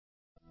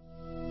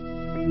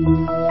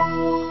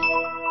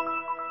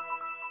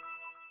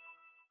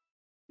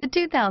The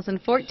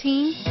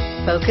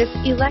 2014 Focus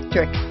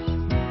Electric.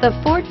 The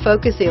Ford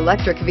Focus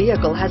Electric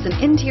vehicle has an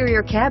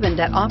interior cabin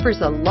that offers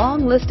a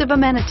long list of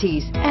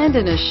amenities and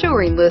an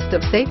assuring list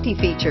of safety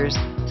features.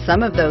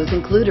 Some of those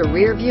include a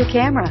rear view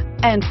camera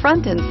and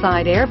front and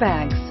side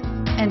airbags,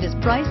 and is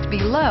priced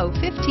below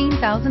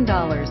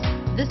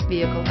 $15,000. This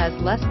vehicle has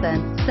less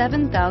than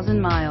 7,000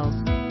 miles.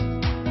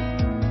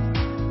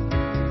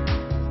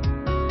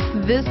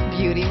 This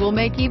beauty will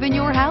make even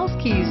your house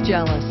keys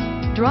jealous.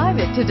 Drive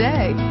it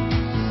today.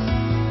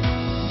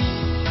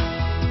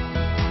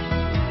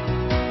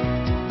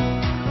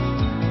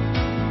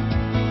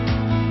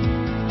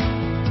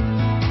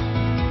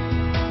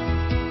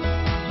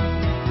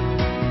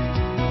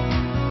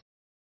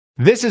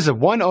 This is a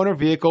one-owner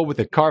vehicle with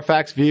a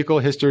Carfax Vehicle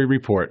History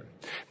Report.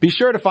 Be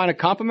sure to find a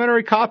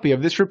complimentary copy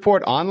of this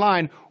report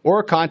online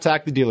or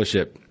contact the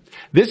dealership.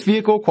 This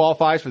vehicle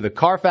qualifies for the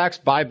Carfax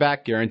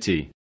Buyback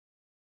Guarantee.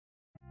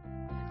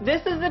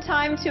 This is the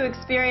time to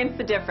experience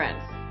the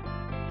difference.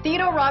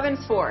 Theodore Robins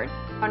Ford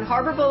on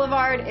Harbor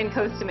Boulevard in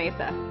Costa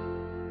Mesa.